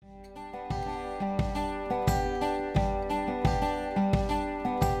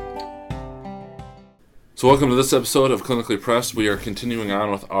So welcome to this episode of Clinically Pressed. We are continuing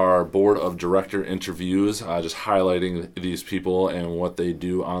on with our board of director interviews, just highlighting these people and what they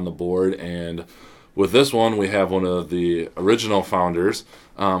do on the board. And with this one, we have one of the original founders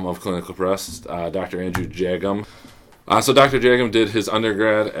of Clinically Pressed, Dr. Andrew Jagim. So Dr. Jagim did his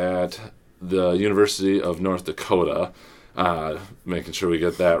undergrad at the University of North Dakota, making sure we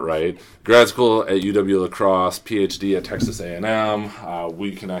get that right. Grad school at UW La Crosse, PhD at Texas A&M.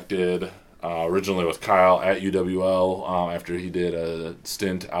 We connected originally with Kyle at UWL after he did a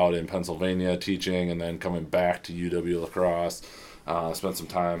stint out in Pennsylvania teaching and then coming back to UW La Crosse. Spent some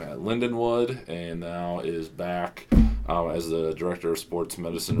time at Lindenwood and now is back as the Director of Sports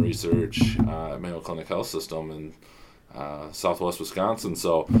Medicine Research at Mayo Clinic Health System in Southwest Wisconsin.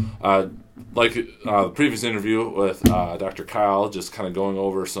 So like the previous interview with Dr. Kyle, just kind of going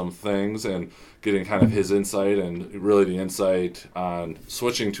over some things and getting kind of his insight and really the insight on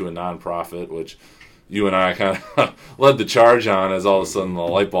switching to a nonprofit, which you and I kind of led the charge on as all of a sudden the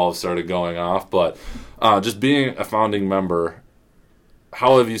light bulbs started going off. But just being a founding member,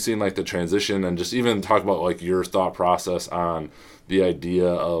 how have you seen like the transition, and just even talk about like your thought process on the idea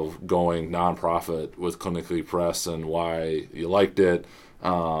of going nonprofit with Clinically Pressed and why you liked it,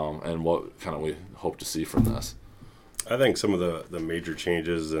 and what kind of we hope to see from this? I think some of the major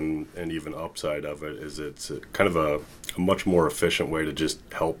changes and even upside of it is it's kind of a much more efficient way to just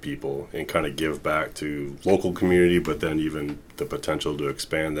help people and kind of give back to local community, but then even the potential to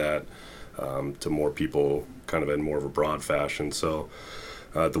expand that to more people kind of in more of a broad fashion. So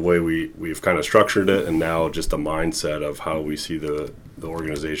the way we've kind of structured it, and now just the mindset of how we see the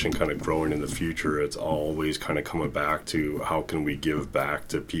organization kind of growing in the future, it's always kind of coming back to how can we give back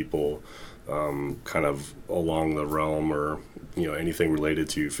to people kind of along the realm, or anything related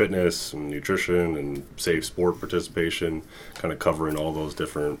to fitness and nutrition and safe sport participation, kind of covering all those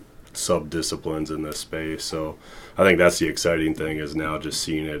different sub-disciplines in this space. So I think that's the exciting thing, is now just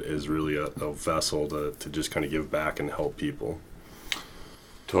seeing it as really a vessel to just kind of give back and help people.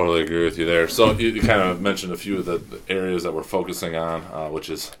 Totally agree with you there. So you kind of mentioned a few of the areas that we're focusing on, which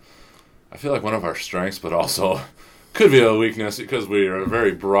is, I feel like, one of our strengths, but also could be a weakness because we are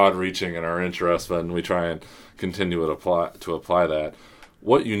very broad-reaching in our interests, and we try and continue to apply that.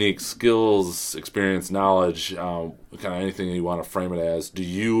 What unique skills, experience, knowledge, kind of anything you want to frame it as, do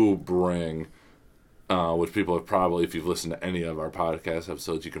you bring, which people have probably, if you've listened to any of our podcast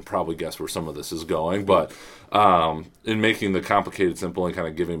episodes, you can probably guess where some of this is going, but in making the complicated simple and kind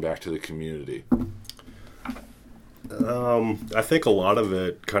of giving back to the community? I think a lot of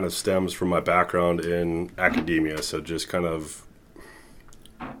it kind of stems from my background in academia, so just kind of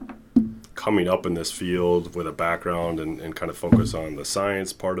coming up in this field with a background and kind of focus on the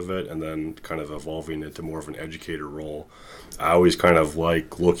science part of it, and then kind of evolving into more of an educator role. I always kind of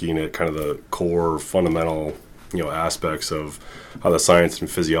like looking at kind of the core fundamental aspects of how the science and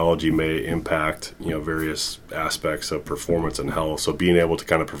physiology may impact various aspects of performance and health. So being able to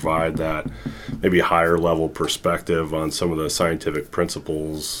kind of provide that maybe higher level perspective on some of the scientific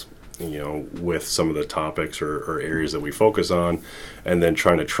principles with some of the topics or areas that we focus on, and then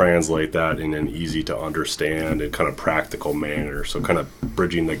trying to translate that in an easy to understand and kind of practical manner. So kind of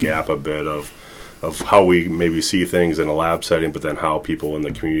bridging the gap a bit of how we maybe see things in a lab setting, but then how people in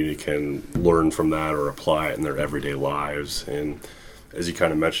the community can learn from that or apply it in their everyday lives. And as you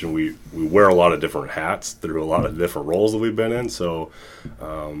kind of mentioned, we wear a lot of different hats through a lot of different roles that we've been in. So,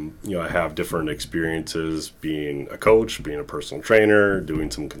 I have different experiences being a coach, being a personal trainer,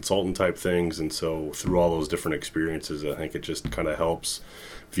 doing some consultant type things. And so through all those different experiences, I think it just kind of helps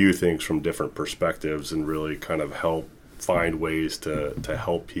view things from different perspectives and really kind of help find ways to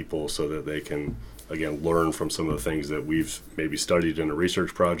help people so that they can, again, learn from some of the things that we've maybe studied in a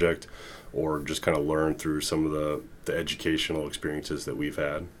research project, or just kind of learn through some of the educational experiences that we've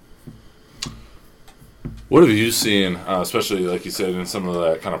had. What have you seen, especially like you said, in some of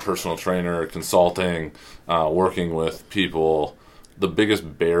that kind of personal trainer, consulting, working with people, the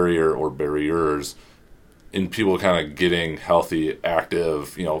biggest barrier or barriers in people kind of getting healthy, active,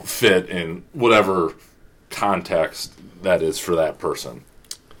 fit in whatever context that is for that person?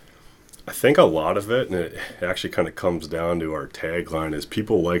 I think a lot of it, and it actually kind of comes down to our tagline, is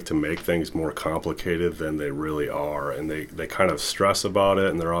people like to make things more complicated than they really are, and they kind of stress about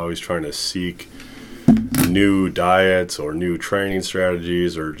it, and they're always trying to seek new diets or new training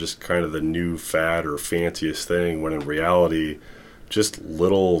strategies or just kind of the new fad or fanciest thing, when in reality just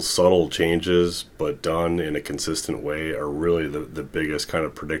little subtle changes but done in a consistent way are really the biggest kind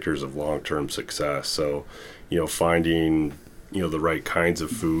of predictors of long-term success. So finding the right kinds of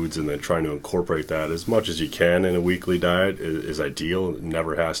foods and then trying to incorporate that as much as you can in a weekly diet is ideal. It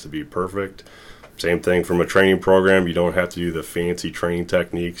never has to be perfect. Same thing from a training program. You don't have to do the fancy training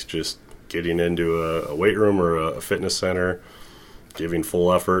techniques, just getting into a weight room or a fitness center, giving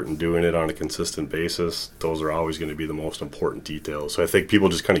full effort and doing it on a consistent basis. Those are always going to be the most important details. So I think people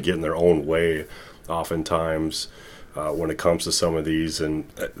just kind of get in their own way oftentimes when it comes to some of these. And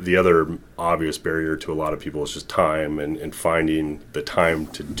the other obvious barrier to a lot of people is just time and finding the time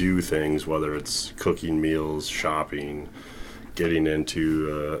to do things, whether it's cooking meals, shopping, getting into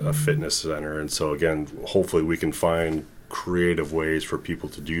a fitness center. And so again, hopefully we can find creative ways for people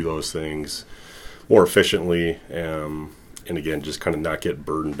to do those things more efficiently, and again, just kind of not get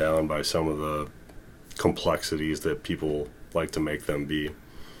burdened down by some of the complexities that people like to make them be.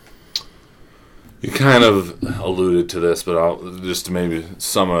 You kind of alluded to this, but just to maybe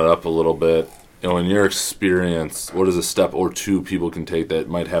sum it up a little bit, in your experience, what is a step or two people can take that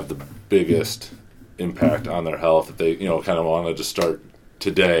might have the biggest impact on their health if they, kind of want to just start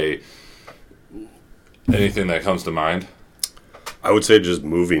today? Anything that comes to mind? I would say just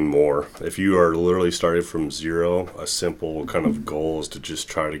moving more. If you are literally starting from zero, a simple kind of goal is to just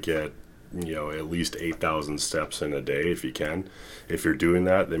try to get, at least 8,000 steps in a day if you can. If you're doing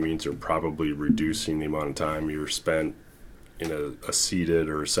that, that means you're probably reducing the amount of time you're spent in a seated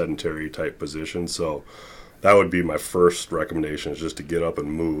or sedentary type position. So that would be my first recommendation, is just to get up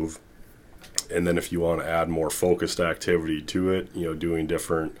and move. And then if you want to add more focused activity to it, doing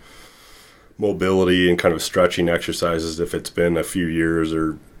different mobility and kind of stretching exercises. If it's been a few years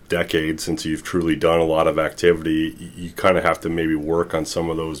or decades since you've truly done a lot of activity, you kind of have to maybe work on some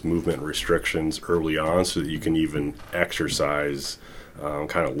of those movement restrictions early on so that you can even exercise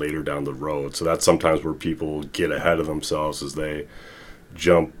kind of later down the road. So that's sometimes where people get ahead of themselves, as they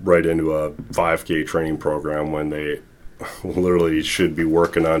jump right into a 5K training program when they literally should be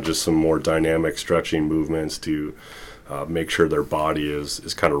working on just some more dynamic stretching movements to make sure their body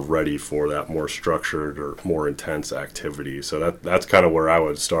is kind of ready for that more structured or more intense activity. So that's kind of where I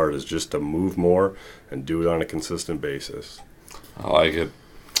would start, is just to move more and do it on a consistent basis. I like it.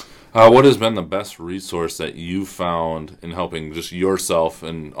 What has been the best resource that you found in helping just yourself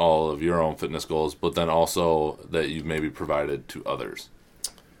and all of your own fitness goals, but then also that you've maybe provided to others?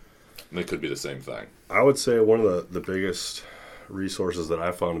 And it could be the same thing. I would say one of the biggest resources that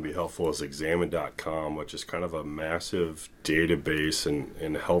I found to be helpful is examine.com, which is kind of a massive database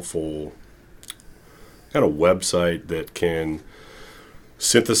and helpful kind of website that can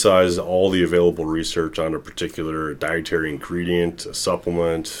synthesize all the available research on a particular dietary ingredient, a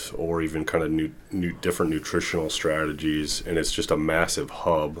supplement, or even kind of different nutritional strategies. And it's just a massive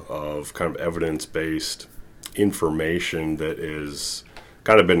hub of kind of evidence-based information that is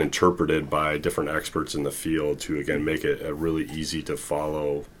kind of been interpreted by different experts in the field to, again, make it a really easy to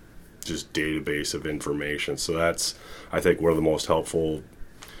follow just database of information. So that's, I think, one of the most helpful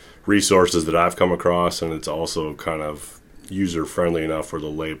resources that I've come across, and it's also kind of user-friendly enough where the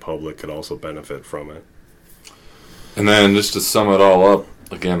lay public could also benefit from it. And then just to sum it all up,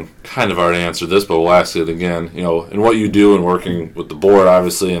 again, kind of already answered this, but we'll ask it again, in what you do and working with the board,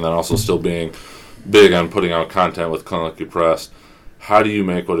 obviously, and then also still being big on putting out content with Clinically Pressed, how do you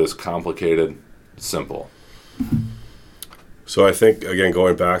make what is complicated simple? So I think, again,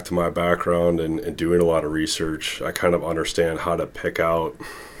 going back to my background and doing a lot of research, I kind of understand how to pick out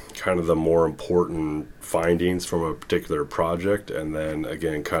kind of the more important findings from a particular project, and then,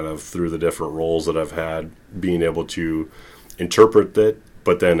 again, kind of through the different roles that I've had, being able to interpret it,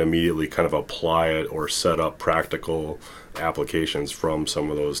 but then immediately kind of apply it or set up practical applications from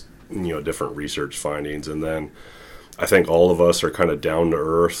some of those, different research findings. And then I think all of us are kind of down to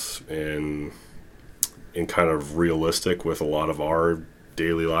earth and kind of realistic with a lot of our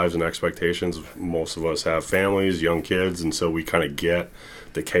daily lives and expectations. Most of us have families, young kids, and so we kind of get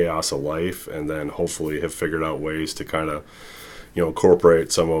the chaos of life, and then hopefully have figured out ways to kind of,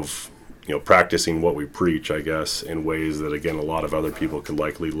 incorporate some of, practicing what we preach, I guess, in ways that, again, a lot of other people could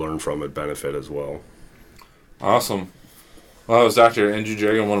likely learn from and benefit as well. Awesome. Well, that was Dr. Andrew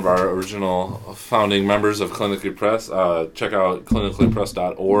Jagim, one of our original founding members of Clinically Pressed. Check out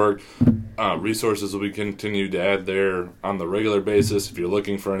clinicallypressed.org. Resources will be continued to add there on the regular basis. If you're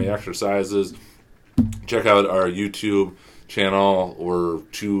looking for any exercises, check out our YouTube channel. We're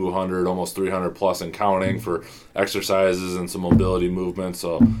 200, almost 300 plus and counting for exercises and some mobility movements.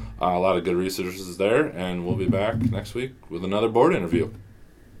 So a lot of good resources there. And we'll be back next week with another board interview.